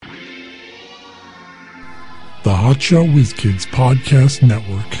the Hotshot Whiz Kids Podcast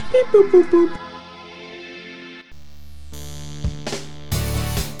Network. Beep, boop, boop, boop.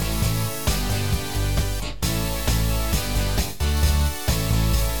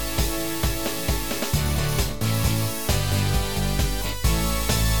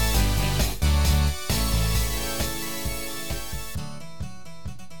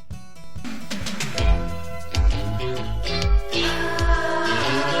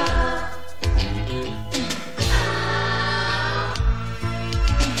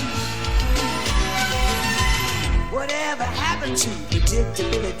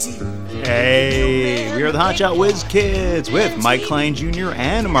 Hey, we are the Hotshot Whiz Kids with Mike Klein Jr.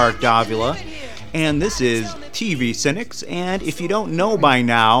 and Mark Davila, and this is TV Cynics. And if you don't know by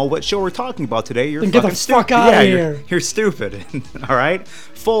now what show we're talking about today, you're then fucking get the fuck out of here. You're stupid. All right,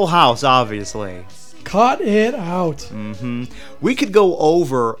 Full House, obviously. Cut it out. Mm-hmm. We could go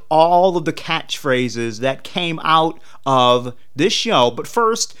over all of the catchphrases that came out of this show, but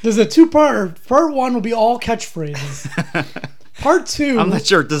first, there's a two-part. Part one will be all catchphrases. Part two, I'm not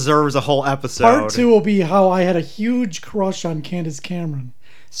sure it deserves a whole episode. Part two will be how I had a huge crush on Candace Cameron.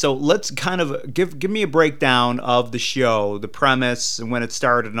 So let's kind of give me a breakdown of the show, the premise, and when it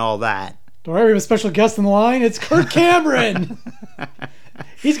started and all that. All right, we have a special guest on the line. It's Kirk Cameron.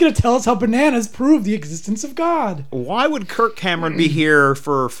 He's going to tell us how bananas prove the existence of God. Why would Kirk Cameron be here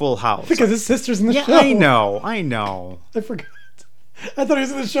for Full House? Because his sister's in the show. Yeah, I know. I forgot. I thought he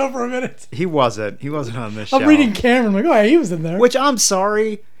was in the show for a minute. He wasn't on this show. I'm reading Cameron. I'm like, oh, yeah, he was in there. Which, I'm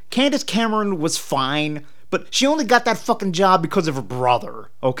sorry, Candace Cameron was fine, but she only got that fucking job because of her brother,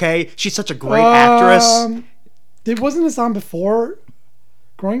 okay? She's such a great actress. Wasn't this on before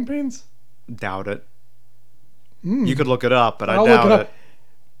Growing Pains? Doubt it. You could look it up, but I'll I doubt look it it. up.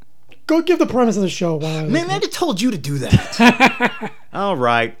 Go give the premise of the show. Man, I just told you to do that. All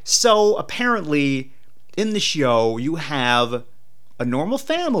right. So, apparently, in the show, you have a normal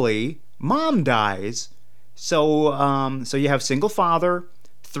family. Mom dies. So you have single father,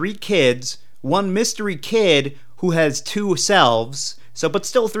 3 kids, 1 mystery kid who has 2 selves. But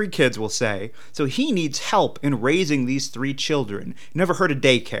still 3 kids, we'll say. So he needs help in raising these 3 children. Never heard of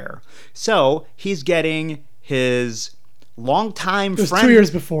daycare. So he's getting his longtime friend. It was 2 years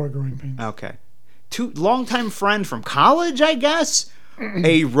before Growing Pains. Okay. Longtime friend from college, I guess.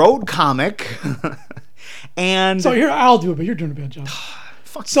 A road comic. And so here, I'll do it, but you're doing a bad job.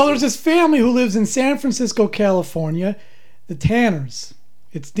 So there's this family who lives in San Francisco, California, the Tanners.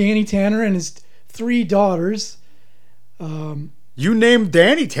 It's Danny Tanner and his 3 daughters. You named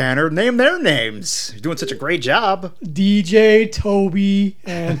Danny Tanner. Name their names. You're doing such a great job. DJ, Toby,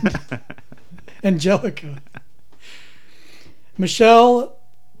 and Angelica. Michelle,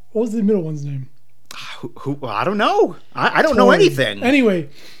 what was the middle one's name? Who I don't know. I don't know anything. Anyway,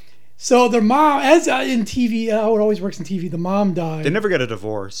 so their mom, as in TV, how it always works in TV, the mom died. They never get a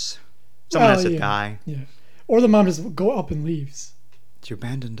divorce. Someone has to die. Yeah. Or the mom just go up and leaves. You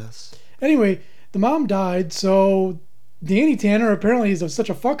abandoned us. Anyway, the mom died, so Danny Tanner apparently is such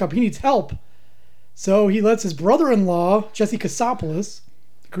a fuck up. He needs help. So he lets his brother-in-law, Jesse Kasopoulos,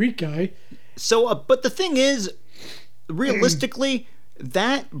 the Greek guy. So, but the thing is, realistically,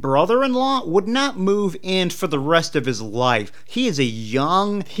 that brother-in-law would not move in for the rest of his life. He is a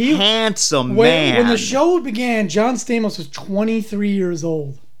young, handsome man. When the show began, John Stamos was 23 years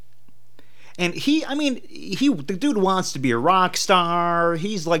old. And the dude wants to be a rock star.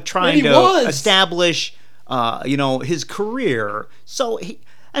 He's like trying to establish, his career. So he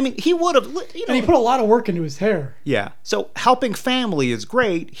would have, and he put a lot of work into his hair. Yeah. So helping family is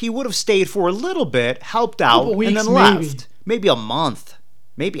great. He would have stayed for a little bit, helped out, weeks, and then left. Maybe a month.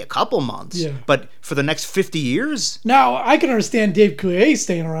 Maybe a couple months. Yeah. But for the next 50 years? Now, I can understand Dave Coulier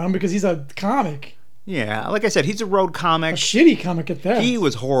staying around because he's a comic. Yeah. Like I said, he's a road comic. A shitty comic at that. He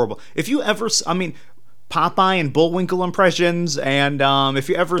was horrible. If you ever... Popeye and Bullwinkle impressions, and if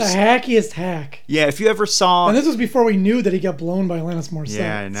you ever... The hackiest hack. Yeah, if you ever saw... And this was before we knew that he got blown by Alanis Morissette.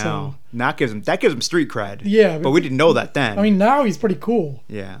 Yeah, I know. So. That gives him street cred. Yeah. But we didn't know that then. Now he's pretty cool.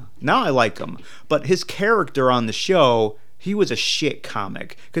 Yeah. Now I like him. But his character on the show... He was a shit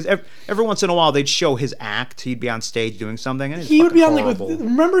comic because every once in a while they'd show his act. He'd be on stage doing something, and he would be horrible. on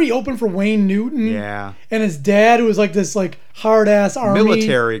remember he opened for Wayne Newton? Yeah. And his dad, who was like this hard ass army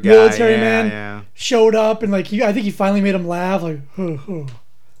military man, showed up and I think he finally made him laugh, something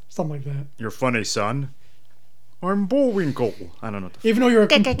like that. You're funny, son. I'm Bullwinkle. I don't know what the Even though you're a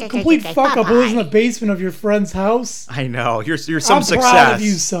complete fuck up who lives in the basement of your friend's house. I know. You're some I'm success. proud of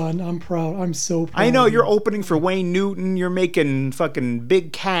you, son. I'm proud. I'm so proud. I know. of You're you. opening for Wayne Newton. You're making fucking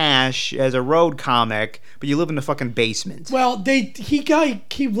big cash as a road comic, but you live in the fucking basement. Well,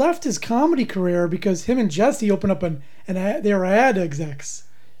 he left his comedy career because him and Jesse opened up they were ad execs.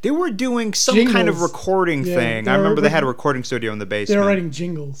 They were doing some Jingles. kind of recording Yeah, thing. I remember they had a recording studio in the basement. They were writing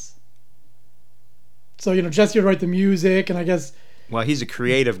jingles. So, Jesse would write the music, and I guess... Well, he's a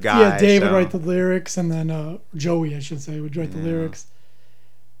creative guy. Yeah, Dave would so- write the lyrics, and then Joey, I should say, would write the lyrics.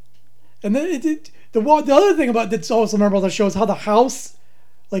 And then the other thing about that's also memorable about the show is how the house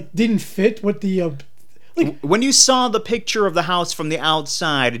didn't fit with the... when you saw the picture of the house from the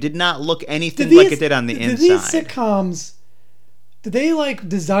outside, it did not look anything like it did on the inside. Did these sitcoms... Did they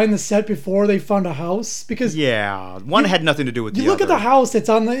design the set before they found a house? Because yeah, one had nothing to do with the other. you look at the house that's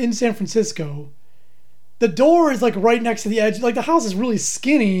in San Francisco. The door is right next to the edge. The house is really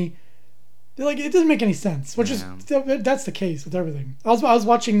skinny. It doesn't make any sense. That's the case with everything. I was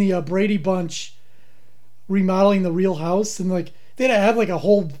watching the Brady Bunch remodeling the real house, and they had a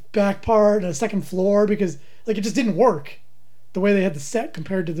whole back part and a second floor because it just didn't work the way they had the set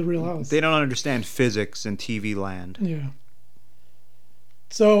compared to the real house. They don't understand physics in TV land. Yeah.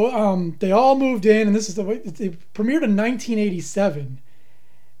 So they all moved in, and this is it premiered in 1987,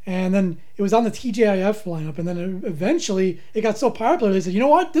 and then it was on the TJIF lineup, and then eventually it got so popular they said, you know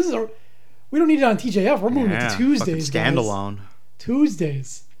what, we don't need it on TJF, we're moving it to Tuesdays. Standalone.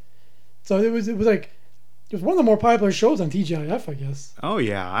 Tuesdays. So it was one of the more popular shows on TJIF, I guess. Oh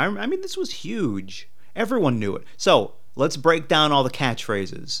yeah, I mean this was huge. Everyone knew it. So let's break down all the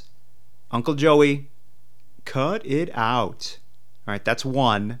catchphrases. Uncle Joey, cut it out. All right, that's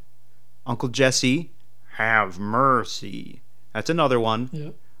one. Uncle Jesse, have mercy. That's another one.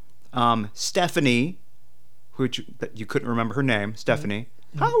 Yep. Stephanie, which you couldn't remember her name. Stephanie,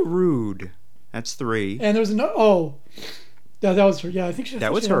 how rude. That's three. And there was another. Oh, yeah, that was her. Yeah, I think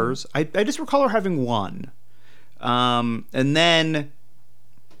that was hers. I just recall her having one. And then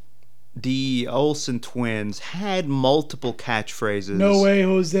the Olsen twins had multiple catchphrases. No way,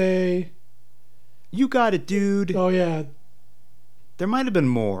 Jose. You got it, dude. Oh yeah. There might have been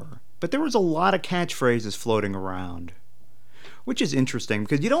more, but there was a lot of catchphrases floating around, which is interesting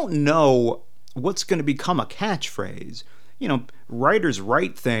because you don't know what's going to become a catchphrase. Writers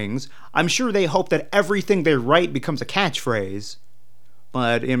write things. I'm sure they hope that everything they write becomes a catchphrase,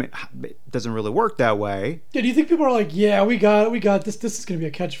 but it doesn't really work that way. Yeah, do you think people are yeah, we got this. This is going to be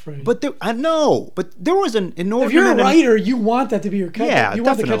a catchphrase. But I know, but there was an inordinate. If you're a writer, you want that to be your catchphrase. Yeah, you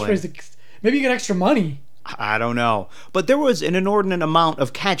want definitely. the catchphrase. Maybe you get extra money. I don't know. But there was an inordinate amount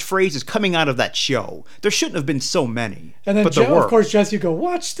of catchphrases coming out of that show. There shouldn't have been so many. And then, but there were. Of course, Jesse, you go,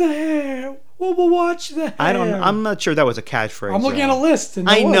 watch the hair. We'll watch the hair. I'm not sure that was a catchphrase. I'm looking at a list. And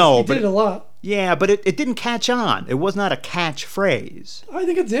I know. He did it a lot. Yeah, but it didn't catch on. It was not a catchphrase. I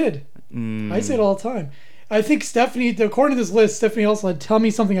think it did. I say it all the time. I think Stephanie, according to this list, Stephanie also had tell me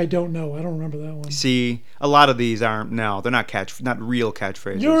something I don't know. I don't remember that one. See, a lot of these aren't. No, they're not not real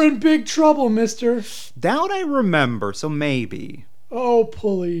catchphrases. You're in big trouble, mister. That one I remember, so maybe. Oh,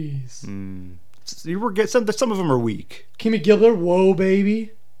 please. You were some of them are weak. Kimmy Gibbler, whoa,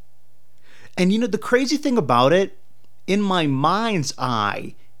 baby. And the crazy thing about it, in my mind's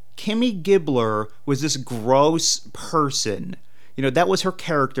eye, Kimmy Gibbler was this gross person. That was her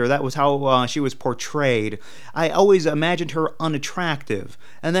character. That was how she was portrayed. I always imagined her unattractive.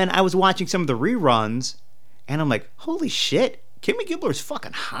 And then I was watching some of the reruns, and I'm like, holy shit, Kimmy Gibbler's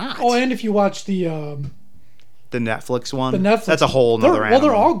fucking hot. Oh, and if you watch the Netflix one? The Netflix. That's a whole nother animal. Well,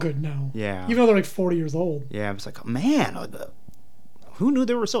 they're all good now. Yeah. Even though they're 40 years old. Yeah, I was like, man, who knew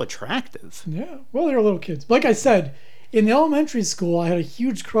they were so attractive? Yeah. Well, they were little kids. Like I said, in elementary school, I had a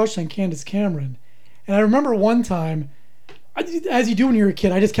huge crush on Candace Cameron. And I remember one time, as you do when you're a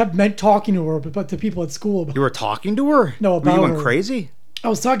kid, I just kept talking to her, but to people at school. You were talking to her? No, about her. You went her. Crazy? I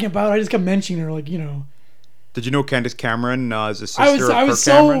was talking about her. I just kept mentioning her, Did you know Candace Cameron is a sister I of was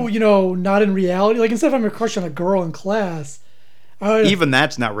Kirk Cameron? so, not in reality. Instead of having a crush on a girl in class. Even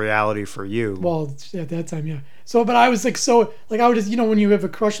that's not reality for you. Well, at that time, yeah. So, but I was I would just, when you have a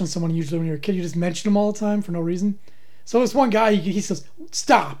crush on someone, usually when you're a kid, you just mention them all the time for no reason. So this one guy, he says,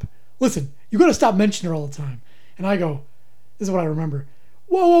 stop. Listen, you got to stop mentioning her all the time. And I go, this is what I remember.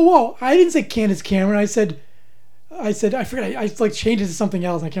 Whoa. I didn't say Candace Cameron. I said, I forget. I changed it to something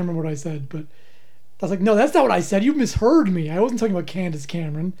else. I can't remember what I said, but I was like, no, that's not what I said. You misheard me. I wasn't talking about Candace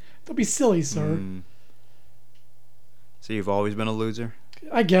Cameron. Don't be silly, sir. So you've always been a loser?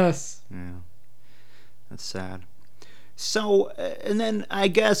 I guess. Yeah. That's sad. So, and then I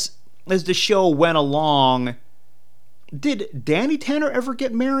guess as the show went along, Did Danny Tanner ever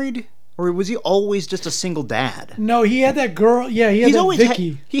get married? Or was he always just a single dad? No, he had that girl. Yeah, he had He's that always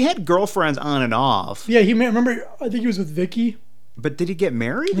Vicky. he had girlfriends on and off. Yeah, remember, I think he was with Vicky. But did he get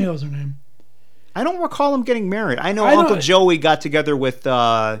married? I think that was her name. I don't recall him getting married. I know I Uncle don't- Joey got together with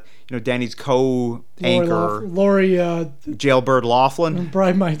Danny's co-anchor Lori, Jailbird Laughlin.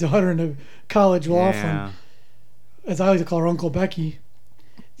 bride my daughter into college Laughlin, Yeah. as I like to call her, Uncle Becky.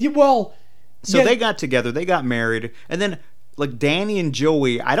 Yeah, well, So yeah, they got together, they got married, and then like Danny and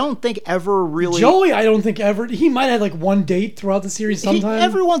Joey, I don't think ever really. Joey, I don't think ever. He might have had like one date throughout the series sometime.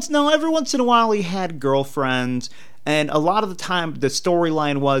 Every once in a while he had girlfriends, and a lot of the time the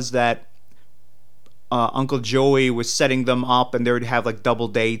storyline was that Uncle Joey was setting them up, and they would have like double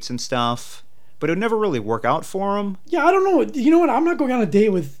dates and stuff, but it would never really work out for him. Yeah, I don't know. You know what? I'm not going on a date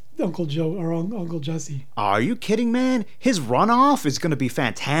with Uncle Joe or Uncle Jesse. Are you kidding, man? His runoff is going to be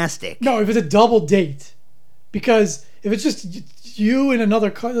fantastic. No, if it's a double date, because if it's just you and another,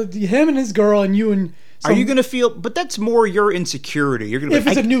 him and his girl, and you and. Are you going to feel? But that's more your insecurity. You're going to. If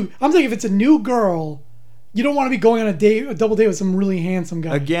it's I'm saying if it's a new girl, you don't want to be going on a double date with some really handsome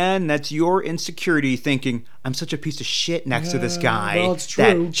guy. Again, that's your insecurity thinking, I'm such a piece of shit next to this guy. Well, it's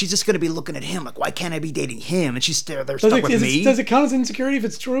true. That she's just going to be looking at him like, why can't I be dating him? And she's there Does stuck with me. does it count as insecurity if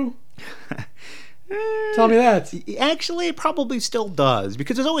it's true? Tell me that. Actually, it probably still does,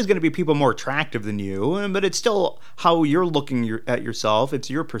 because there's always going to be people more attractive than you, but it's still how you're looking at yourself. It's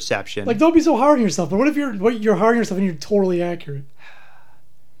your perception. Like, don't be so hard on yourself. But what if you're hard on yourself and you're totally accurate?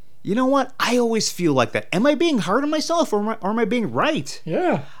 You know what? I always feel like that. Am I being hard on myself, or am I being right?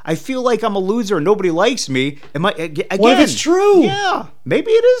 Yeah. I feel like I'm a loser and nobody likes me. Am I? Again, What if it's true? Yeah,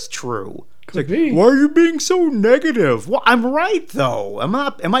 maybe it is true. It's Could like, be. why are you being so negative? Well, I'm right though.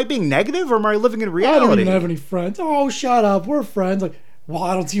 Am I being negative, or am I living in I reality? don't even have any friends. Oh, shut up. We're friends. Like, well,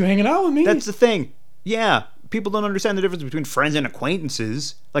 I don't see you hanging out with me. That's the thing. Yeah, people don't understand the difference between friends and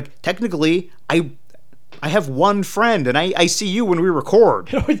acquaintances. Like, technically, I have one friend, and I see you when we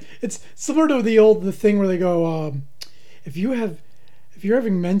record. You know, it's similar to the thing where they go, if you're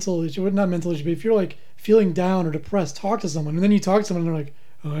having mental issue, not mental issue, but if you're like feeling down or depressed, talk to someone, and then you talk to someone, and they're like,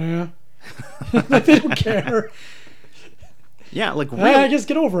 oh yeah, like they don't care. Yeah, like I just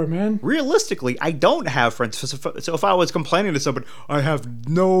get over it, man. realistically, I don't have friends. So if I was complaining to somebody, I have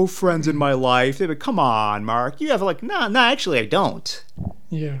no friends in my life, they'd be, come on, Mark, you have like, no, actually, I don't.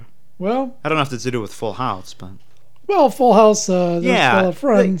 Yeah. Well, I don't know if it's to do with Full House, but Full House. There's yeah, full of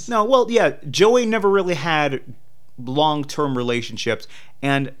friends. Joey never really had long-term relationships,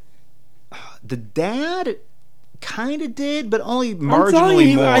 and the dad kind of did, but only I'm telling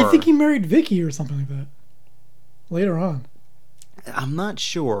marginally you, more. I think he married Vicky or something like that. Later on. I'm not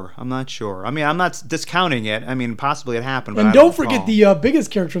sure. I mean, I'm not discounting it. I mean, possibly it happened. But And I don't recall. forget the biggest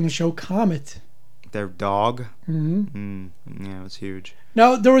character in the show, Comet. Their dog. Mm-hmm. Yeah, it was huge.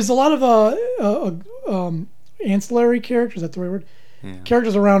 Now there was a lot of ancillary characters. That's the right word. Yeah.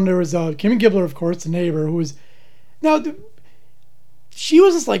 Characters around. There was Kimmy Gibbler, of course, the neighbor, who was she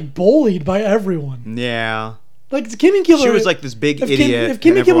was just like bullied by everyone. Yeah. Like Kimmy Gibbler, She was like this big idiot. If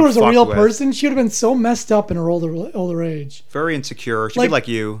Kimmy and everyone Gibbler was a fucked real with. person, she would have been so messed up in her older age. Very insecure. She'd be like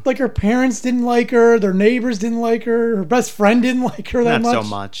you. Like her parents didn't like her, their neighbors didn't like her best friend didn't like her that Not much. so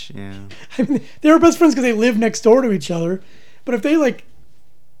much. Yeah. I mean, they were best friends because they lived next door to each other. But if they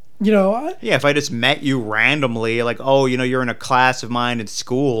Yeah, if I just met you randomly, like, oh, you're in a class of mine in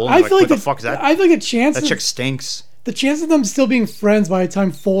school. I feel like what the fuck is that? I feel like That chick stinks. the chance of them still being friends by the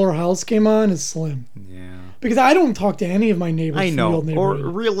time Fuller House came on is slim. Yeah. Because I don't talk to any of my neighbors. I from the know. old Or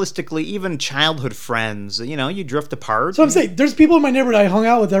neighborhood. realistically, even childhood friends, you drift apart. So I'm saying there's people in my neighborhood I hung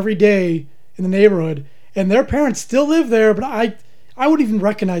out with every day in the neighborhood, and their parents still live there, but I wouldn't even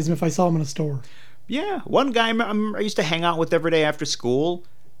recognize them if I saw them in a store. Yeah. One guy I used to hang out with every day after school,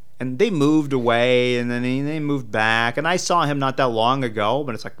 and they moved away, and then they moved back, and I saw him not that long ago,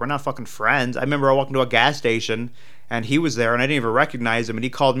 but it's like, we're not fucking friends. I remember I walked into a gas station, and he was there, and I didn't even recognize him, and he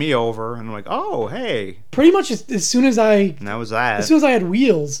called me over, and I'm like, oh, hey. Pretty much as soon as I And that was that. as soon as I had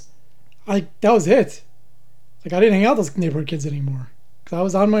wheels, that was it. Like I didn't hang out with those neighborhood kids anymore because I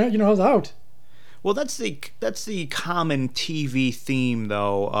was on my I was out. Well, that's the common TV theme,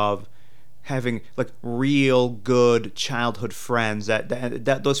 though, of having like real good childhood friends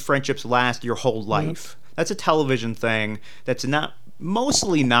that those friendships last your whole life. That's a television thing. That's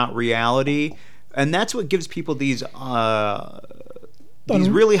mostly not reality, and that's what gives people these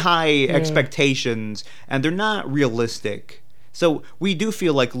really high expectations, and they're not realistic. So we do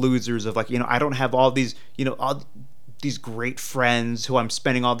feel like losers of like, I don't have all these, all these great friends who I'm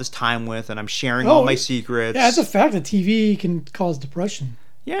spending all this time with, and I'm sharing all my secrets. Yeah, it's a fact that TV can cause depression.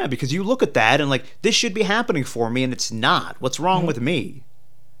 Yeah, because you look at that and like, this should be happening for me, and it's not. What's wrong with me?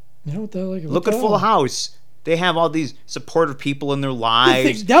 You know what the like? Look at Full House. They have all these supportive people in their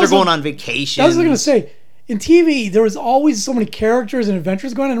lives. That They're going was on vacation. I was going to say, in TV, there was always so many characters and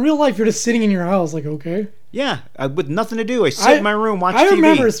adventures going on. In real life, you're just sitting in your house, like, okay. Yeah, with nothing to do. I sit in my room, watch TV. I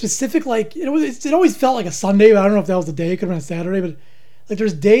remember a specific, like, it always felt like a Sunday, but I don't know if that was the day. It could have been a Saturday, but like,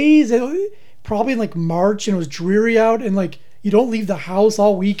 there's days, probably in like March, and it was dreary out, and like, you don't leave the house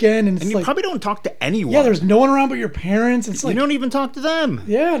all weekend, and it's And you like, probably don't talk to anyone. yeah, there's no one around but your parents. It's like, you don't even talk to them.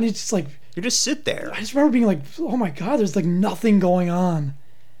 yeah, and it's just like, You just sit there. I just remember being like, oh my God, there's like nothing going on.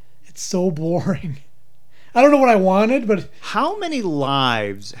 It's so boring. I don't know what I wanted, but How many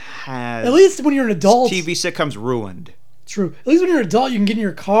lives has at least when you're an adult, TV sitcoms ruined? true. At least when you're an adult, you can get in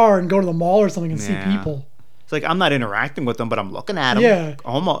your car and go to the mall or something and see Yeah. people. It's like, I'm not interacting with them, but I'm looking at them. Yeah.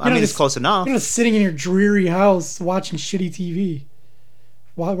 Almost. You're not It's just- close enough. You're not sitting in your dreary house watching shitty TV,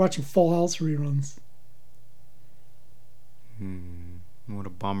 while watching Full House reruns. What a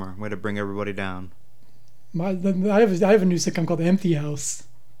bummer. Way to bring everybody down. I have a new sitcom called The Empty House.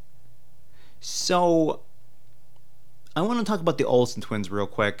 So, I want to talk about the Olsen twins real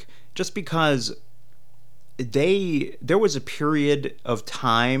quick, just because there was a period of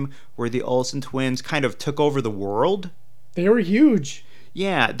time where the Olsen twins kind of took over the world. They were huge,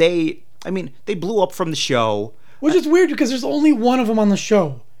 Yeah, they blew up from the show. which is weird because there's only one of them on the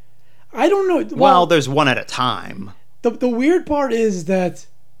show. I don't know. Well, there's one at a time. The weird part is that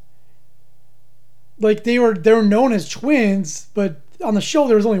like they were known as twins, but on the show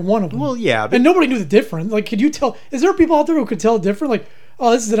there was only one of them. Well, yeah, but and nobody knew the difference. Like, could you tell? Is there people out there who could tell the difference? Like, oh,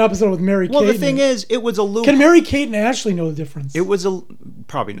 this is an episode with Mary Kate. well, the thing is, it was a loop. Can Mary Kate and Ashley know the difference? It was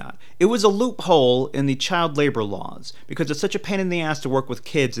probably not. It was a loophole in the child labor laws because it's such a pain in the ass to work with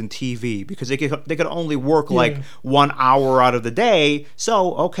kids in TV because they could only work like 1 hour out of the day.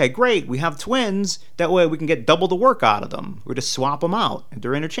 So, okay, great, we have twins. That way we can get double the work out of them. We just swap them out.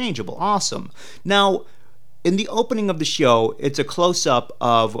 They're interchangeable. Awesome. Now, in the opening of the show, it's a close-up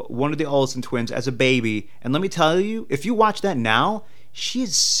of one of the Olsen twins as a baby. And let me tell you, if you watch that now, she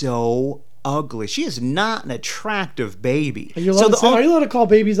is so ugly. She is not an attractive baby. Are you allowed to call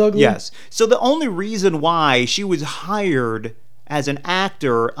babies ugly? Yes. So the only reason why she was hired as an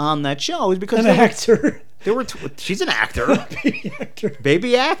actor on that show is because actor. she's an actor. Baby actor.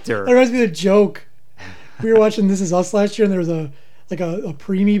 Baby actor. That reminds me of a joke. We were watching This Is Us last year, and there was a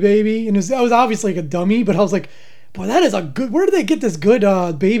preemie baby, and it was obviously like a dummy, but I was like, boy, that is a good. Where did they get this good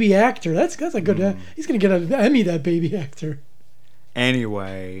baby actor? That's a good. He's gonna get an Emmy. That baby actor.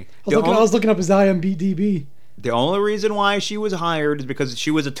 Anyway, I was looking up his IMDb. the only reason why she was hired is because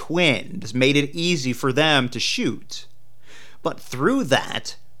she was a twin. This made it easy for them to shoot. But through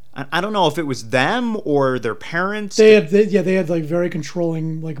that, I don't know if it was them or their parents. They had like very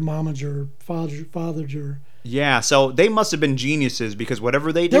controlling like momager, fatherger. Yeah, so they must have been geniuses because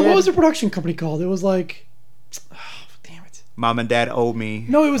whatever they did. What was the production company called? It was like, damn it. Mom and Dad owe me.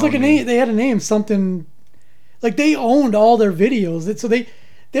 No, it was like a name. They had a name, something. Like they owned all their videos.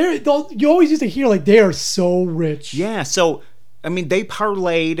 So you always used to hear like they are so rich. Yeah, so I mean they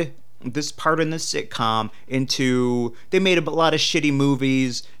parlayed this part in the sitcom into they made a lot of shitty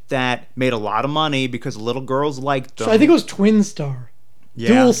movies that made a lot of money because little girls liked them. So I think it was Twin Star. Yeah,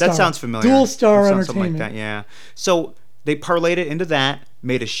 Dual Star. that sounds familiar. Dual Star Sounds something Entertainment. like that, yeah. So they parlayed it into that,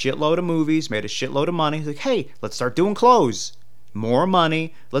 made a shitload of movies, made a shitload of money. It's like, hey, let's start doing clothes. More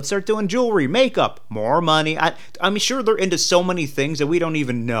money. Let's start doing jewelry, makeup. More money. I'm sure they're into so many things that we don't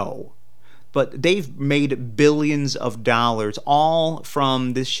even know. But they've made billions of dollars all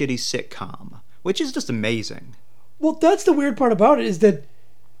from this shitty sitcom, which is just amazing. Well, that's the weird part about it is that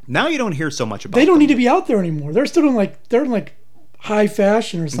Now you don't hear so much about they don't them. need to be out there anymore. They're still they're in like high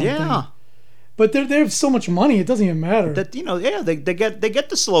fashion or something. Yeah. But they have so much money, it doesn't even matter. That they get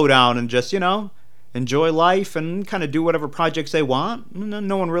to slow down and just enjoy life and kind of do whatever projects they want.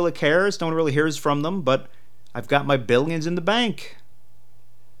 No one really cares. No one really hears from them. But I've got my billions in the bank.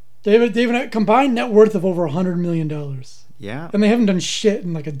 They have a combined net worth of over $100 million. Yeah, And they haven't done shit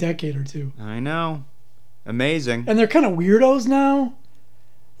in like a decade or two. I know. Amazing. And they're kind of weirdos now.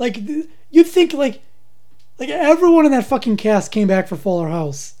 Like, you'd think like everyone in that fucking cast came back for Fuller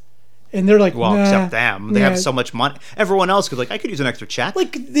House. And they're like, Well, nah, except them. They nah. have so much money. Everyone else could I could use an extra check.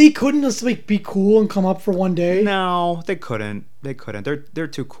 Like, they couldn't just like be cool and come up for one day. No, they couldn't. They're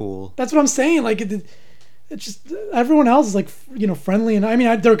too cool. That's what I'm saying. Like, it's just everyone else is like, friendly. And I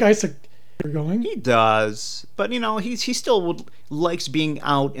mean, there are guys that are going. He does, but he still likes being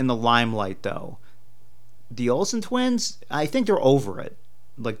out in the limelight though. The Olsen twins, I think they're over it.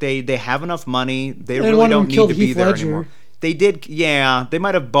 Like they have enough money. They And really one of don't them need killed to be Heath there Ledger. anymore. They did, yeah. They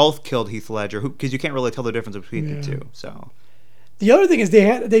might have both killed Heath Ledger because you can't really tell the difference between the two. So the other thing is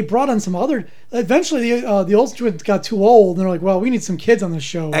they brought on some other. Eventually, the Olsen twins got too old, and they're like, "Well, we need some kids on the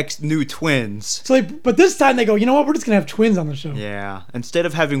show." New twins. So, but this time they go, "You know what? We're just gonna have twins on the show." Yeah. Instead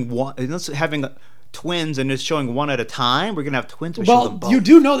of having twins and just showing one at a time, we're gonna have twins. Well, you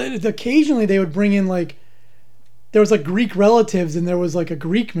do know that occasionally they would bring in like. There was like Greek relatives, and there was like a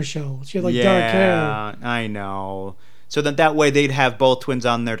Greek Michelle. She had like dark hair. Yeah, I know. So that way they'd have both twins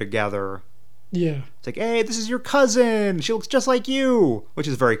on there together. Yeah. It's like, hey, this is your cousin. She looks just like you, which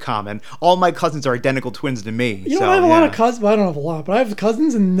is very common. All my cousins are identical twins to me. You know, I have a lot of cousins. Well, I don't have a lot, but I have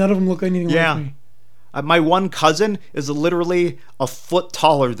cousins, and none of them look anything like me. My one cousin is literally a foot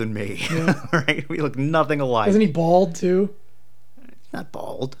taller than me. Yeah. Right? We look nothing alike. Isn't he bald too? Not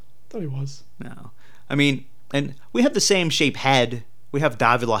bald. I thought he was. No. I mean, and we have the same shape head. We have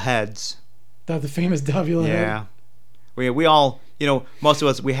Davila heads. The famous Davila head. Yeah. We all, most of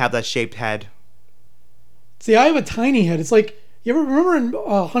us, we have that shaped head. See, I have a tiny head. It's like, you ever remember in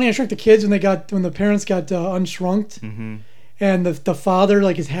Honey, I Shrunk the Kids when the parents got unshrunk? Mm-hmm. And the father,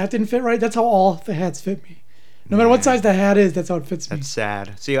 like his hat didn't fit right? That's how all the hats fit me. No matter what size the hat is, that's how it fits me. That's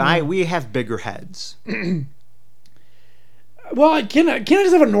sad. See, we have bigger heads. Well, can't I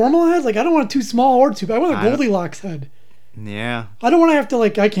just have a normal head? Like, I don't want it too small or too big. I want a Goldilocks head. Yeah. I don't want to have to,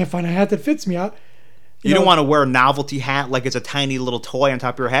 like, I can't find a hat that fits me. You don't want to wear a novelty hat like it's a tiny little toy on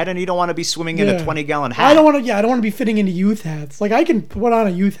top of your head, and you don't want to be swimming in a 20-gallon hat. I don't want to be fitting into youth hats. Like, I can put on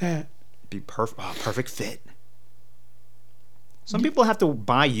a youth hat. Be perfect fit. Some people have to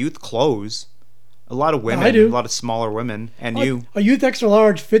buy youth clothes. A lot of women. I do. A lot of smaller women. And you. A youth extra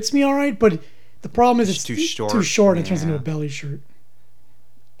large fits me all right, but the problem is it's too short. Too short. It turns into a belly shirt.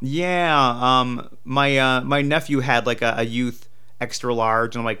 Yeah. My nephew had like a youth extra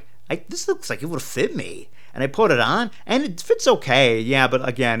large, and I'm like, this looks like it would fit me. And I put it on, and it fits okay. Yeah, but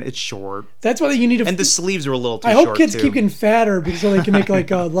again, it's short. That's why you need to. And the sleeves are a little too short. I hope kids too. keep getting fatter because so they can make like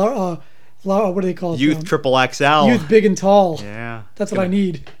what do they call it? Youth triple XL. Youth big and tall. Yeah. That's what I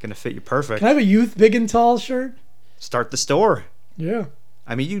need. Gonna fit you perfect. Can I have a youth big and tall shirt? Start the store. Yeah.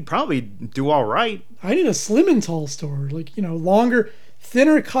 I mean, you'd probably do all right. I need a slim and tall store. Like, longer,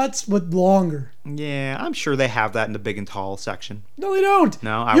 thinner cuts, but longer. Yeah, I'm sure they have that in the big and tall section. No, they don't.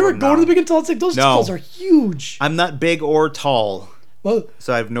 No, I You ever wouldn't go know. to the big and tall section? Those stalls are huge. I'm not big or tall. Well,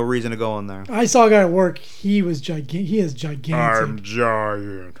 so I have no reason to go in there. I saw a guy at work. He was gigantic. He is gigantic. I'm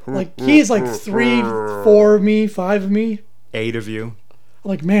giant. Like, he is like 3, 4 of me, 5 of me. 8 of you. I'm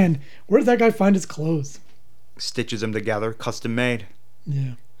like, man, where did that guy find his clothes? Stitches them together, custom made.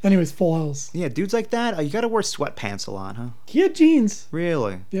 Yeah. Anyways, Full House. Yeah, dudes like that, you gotta wear sweatpants a lot, huh? He had jeans.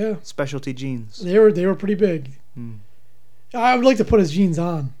 Really? Yeah. Specialty jeans. They were pretty big. I would like to put his jeans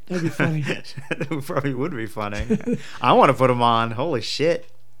on. That'd be funny. That probably would be funny. I want to put them on. Holy shit.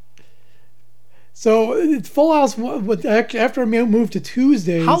 So Full House, after I moved to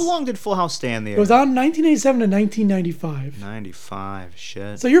Tuesdays. How long did Full House stay in the air? It was on 1987 to 1995. 95,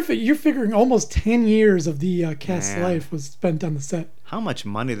 shit. So you're figuring almost 10 years of the cast's life was spent on the set. How much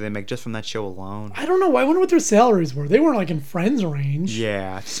money did they make just from that show alone? I don't know. I wonder what their salaries were. They weren't like in Friends range.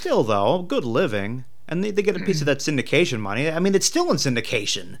 Yeah, still though, good living. And they get a piece of that syndication money. I mean, it's still in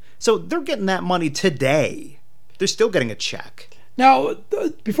syndication. So they're getting that money today. They're still getting a check. Now,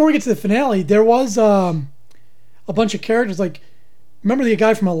 before we get to the finale, there was a bunch of characters. Like, remember the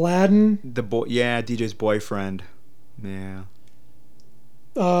guy from Aladdin? DJ's boyfriend. Yeah.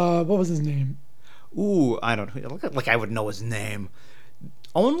 What was his name? Ooh, I don't know. Like I would know his name.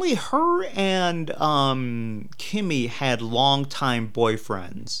 Only her and Kimmy had longtime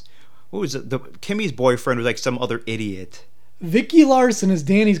boyfriends. What was it? Kimmy's boyfriend was like some other idiot. Vicky Larson is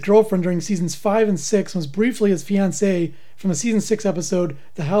Danny's girlfriend during seasons 5 and 6 and was briefly his fiancée from the season 6 episode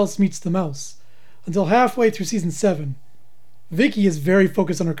The House Meets the Mouse until halfway through season 7. Vicky is very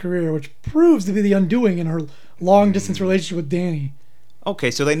focused on her career, which proves to be the undoing in her long-distance relationship with Danny.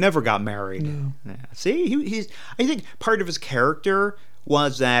 Okay, so they never got married. No. Yeah. See, he's. I think part of his character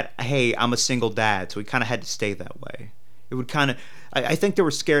was that, hey, I'm a single dad, so he kind of had to stay that way. It would kind of. I think they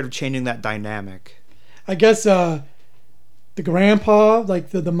were scared of changing that dynamic. I guess the grandpa, like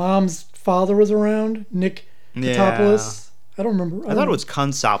the mom's father, was around. Nick Katopoulos. I don't remember. I thought it was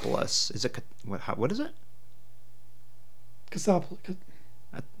Kansopoulos. Is it what is it? Kasopoulos.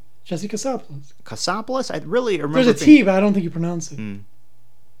 Jesse Kasopoulos. Kasopoulos? I really remember. There's a T, but I don't think you pronounce it.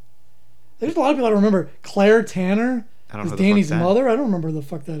 There's a lot of people I don't remember. Claire Tanner is Danny's mother. I don't remember who the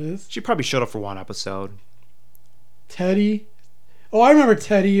fuck that is. She probably showed up for one episode. Teddy. Oh, I remember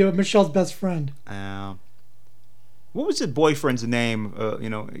Teddy, Michelle's best friend. What was his boyfriend's name?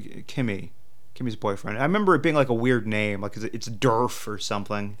 Kimmy Kimmy's boyfriend. I remember it being like a weird name, like it's Durf or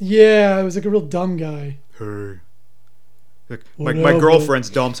something. Yeah, it was like a real dumb guy. Hey. Like, my girlfriend's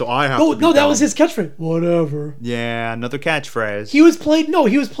dumb, so I have to be No, that dumb. was his catchphrase. Whatever. Yeah, another catchphrase. He was played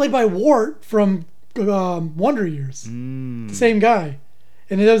by Wart from Wonder Years. The same guy.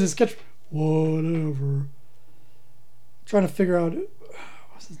 And that was his catchphrase. Whatever. Trying to figure out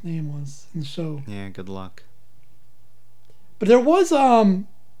what his name was in the show. Yeah, good luck. But there was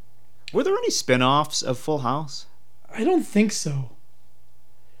Were there any spin-offs of Full House? I don't think so.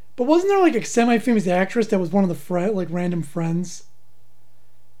 But wasn't there like a semi-famous actress that was one of the random friends?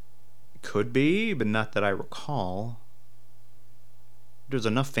 Could be, but not that I recall. There's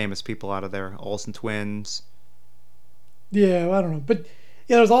enough famous people out of there. Olsen twins. Yeah, I don't know. But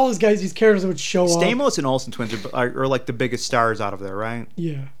yeah, there's all these guys, these characters that would show up. Stamos and Olsen twins are like the biggest stars out of there, right?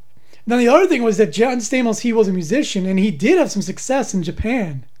 Yeah. Now the other thing was that John Stamos, he was a musician, and he did have some success in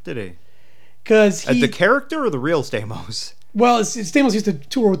Japan. Did he? Because The character or the real Stamos? Well, Stamos used to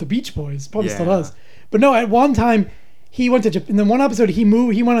tour with the Beach Boys. Probably still Yeah. does. But no, at one time, he went to Japan. In the one episode, he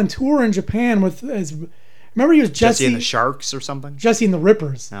went on tour in Japan with remember he was Jesse and the Sharks or something? Jesse and the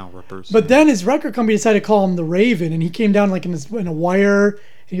Rippers. No, Rippers. But then his record company decided to call him the Raven, and he came down like in a wire, and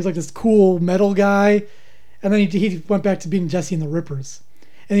he was like this cool metal guy. And then he went back to being Jesse and the Rippers.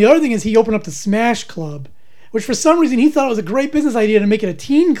 And the other thing is he opened up the Smash Club, which for some reason he thought it was a great business idea to make it a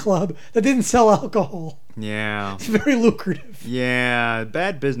teen club that didn't sell alcohol. Yeah. It's very lucrative. Yeah,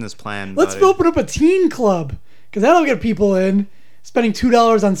 bad business plan. Let's buddy. open up a teen club, because that'll get people in, spending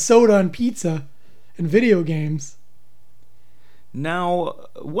 $2 on soda and pizza and video games. Now,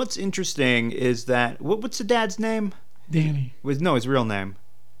 what's interesting is that what's the dad's name? Danny His real name.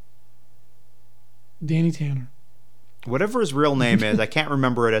 Tanner. Whatever his real name is, I can't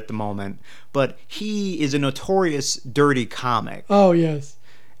remember it at the moment. But he is a notorious dirty comic. Oh yes,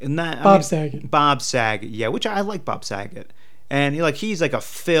 And that Bob Saget. Bob Saget, yeah, which I like Bob Saget. And he's like a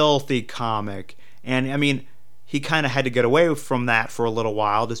filthy comic. And I mean, he kind of had to get away from that for a little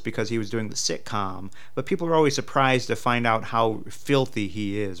while just because he was doing the sitcom. But people are always surprised to find out how filthy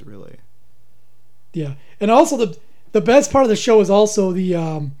he is, really. Yeah, and also the best part of the show is also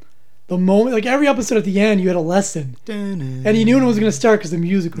the moment. Like every episode at the end, you had a lesson, and you knew when it was going to start because the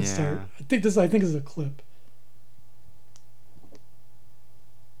music would start. I think this is a clip.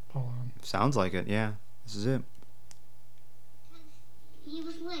 Hold on. Sounds like it, yeah. This is it. He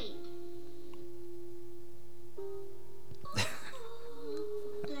was late.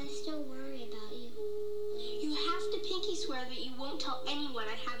 But I still worry about you. You have to pinky swear that you won't tell anyone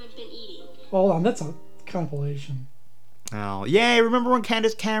I haven't been eating. Hold on, that's a compilation. Oh, yeah, remember when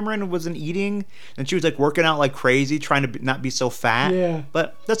Candace Cameron wasn't eating? And she was like working out like crazy, trying to not be so fat? Yeah.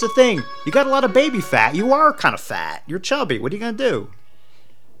 But that's the thing. You got a lot of baby fat. You are kind of fat. You're chubby. What are you going to do?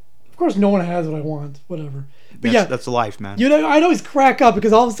 Of course, no one has what I want. Whatever. But That's life, man. I'd always crack up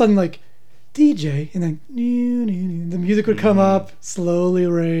because all of a sudden, like, DJ, and then the music would come up, slowly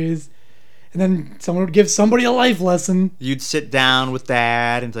raise, and then someone would give somebody a life lesson. You'd sit down with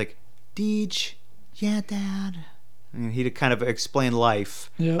Dad and it's like, Deej, yeah, Dad. And he'd kind of explain life.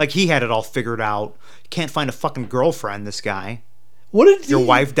 Yep. Like he had it all figured out. Can't find a fucking girlfriend, this guy. What did Your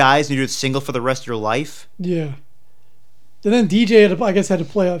wife dies and you're just single for the rest of your life? Yeah. And then DJ had to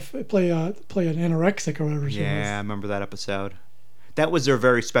play an anorexic or whatever she Yeah, I was. remember that episode. That was their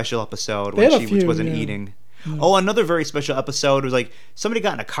very special episode They when had a she few, wasn't yeah. eating. Oh, another very special episode was like somebody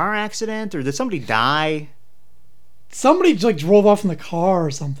got in a car accident or did somebody die? Somebody like drove off in the car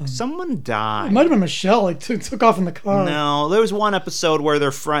or something. Someone died. It might have been Michelle. Like took off in the car. No, there was one episode where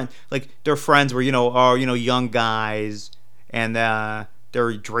their friends were young guys and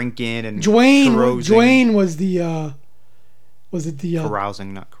they're drinking and carousing. Dwayne was the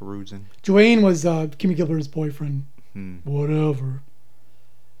Carousing, not carousing. Dwayne was Kimmy Gilbert's boyfriend. Hmm. Whatever.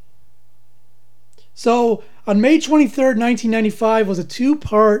 So on May 23rd, 1995 was a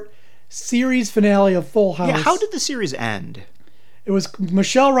 2-part series finale of Full House. Yeah, how did the series end? It was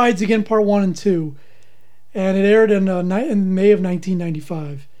Michelle Rides Again Part 1 and 2. And it aired in May of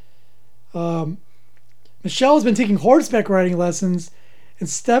 1995. Michelle has been taking horseback riding lessons, and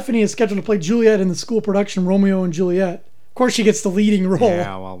Stephanie is scheduled to play Juliet in the school production Romeo and Juliet. Of course, she gets the leading role.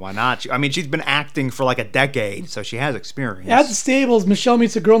 Yeah, well, why not? I mean, she's been acting for like a decade, so she has experience. At the stables, Michelle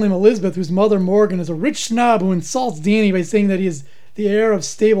meets a girl named Elizabeth, whose mother, Morgan, is a rich snob who insults Danny by saying that he is the heir of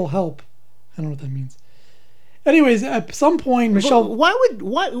stable help. I don't know what that means. Anyways, at some point, Michelle... Why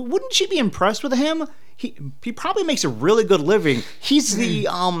wouldn't she be impressed with him? He probably makes a really good living. He's the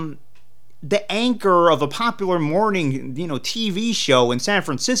anchor of a popular morning, TV show in San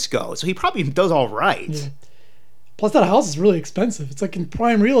Francisco, so he probably does all right. Yeah. Plus, that house is really expensive. It's like in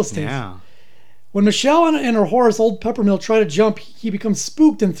prime real estate. Yeah. When Michelle and her horse, Old Peppermill, try to jump, he becomes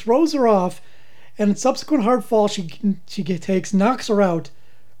spooked and throws her off. And in subsequent hard fall she takes, knocks her out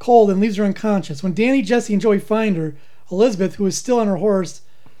cold and leaves her unconscious. When Danny, Jesse, and Joey find her, Elizabeth, who is still on her horse,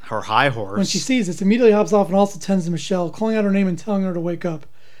 her high horse, when she sees this, immediately hops off and also tends to Michelle, calling out her name and telling her to wake up.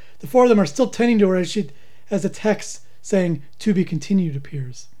 The four of them are still tending to her as the text saying, "To be continued,"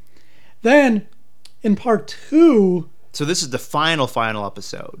 appears. Then, in part 2... So this is the final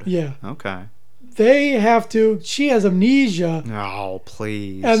episode. Yeah. Okay. She has amnesia. Oh,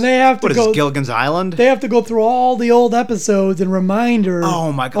 please. And they have to What is this, Gilligan's Island? They have to go through all the old episodes and remind her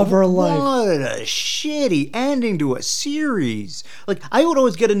oh my God, of her life. What a shitty ending to a series. Like, I would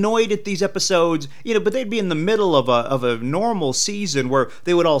always get annoyed at these episodes, but they'd be in the middle of a normal season where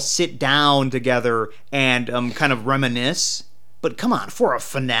they would all sit down together and kind of reminisce. But come on, for a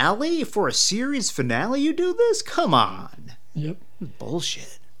finale? For a series finale you do this? Come on. Yep.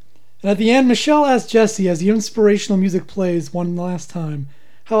 Bullshit. And at the end, Michelle asks Jesse, as the inspirational music plays one last time,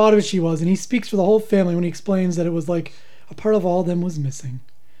 how out of it she was, and he speaks for the whole family when he explains that it was like a part of all of them was missing.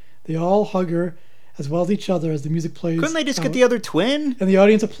 They all hug her, as well as each other, as the music plays. Couldn't they just get the other twin? And the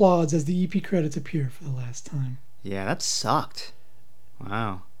audience applauds as the EP credits appear for the last time. Yeah, that sucked.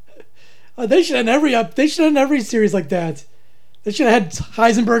 Wow. They should end every series like that. They should have had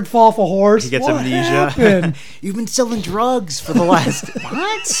Heisenberg fall off a horse. He gets what amnesia. Happened? You've been selling drugs for the last...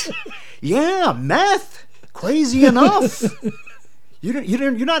 What? Yeah, meth. Crazy enough.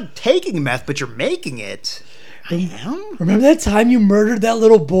 You're not taking meth, but you're making it. I am? Remember that time you murdered that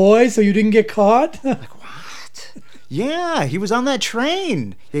little boy so you didn't get caught? Like, what? Yeah, he was on that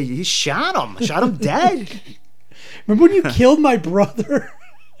train. He shot him dead. Remember when you killed my brother?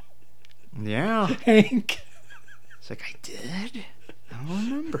 Yeah. Hank. It's like, I did? I don't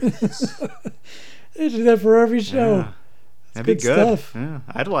remember this. They do that for every show. Yeah. That'd be good. Stuff. Yeah,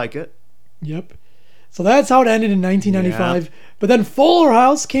 I'd like it. Yep. So that's how it ended in 1995. Yeah. But then Fuller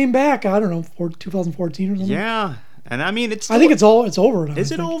House came back, I don't know, 2014 or something. Yeah. And I mean, it's still, I think it's over now.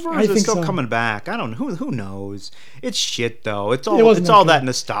 Is it over? Or is it still coming back? I don't know. Who knows? It's shit though. It's all that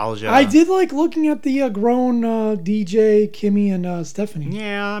nostalgia. I did like looking at the grown DJ, Kimmy, and Stephanie.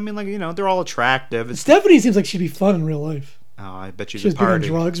 Yeah, I mean, they're all attractive. Stephanie seems like she'd be fun in real life. Oh, I bet she's a party.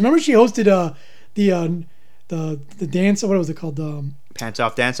 Big on drugs. Remember she hosted the dance. What was it called? Pants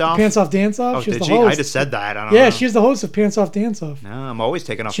Off Dance Off. Pants Off Dance Off. Oh, she was did the she? host. I just said that. I don't know. Yeah, she's the host of Pants Off Dance Off. No, I'm always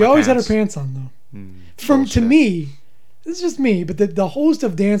taking off. She always had her pants on though. To me, this is just me, but the host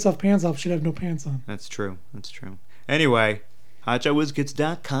of Dance Off Pants Off should have no pants on. That's true. Anyway,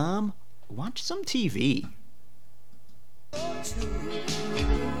 HotShotWizKids.com. Watch some TV.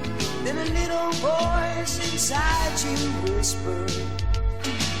 Then a little voice inside you whispered,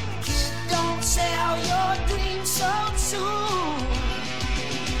 "Kid, don't sell your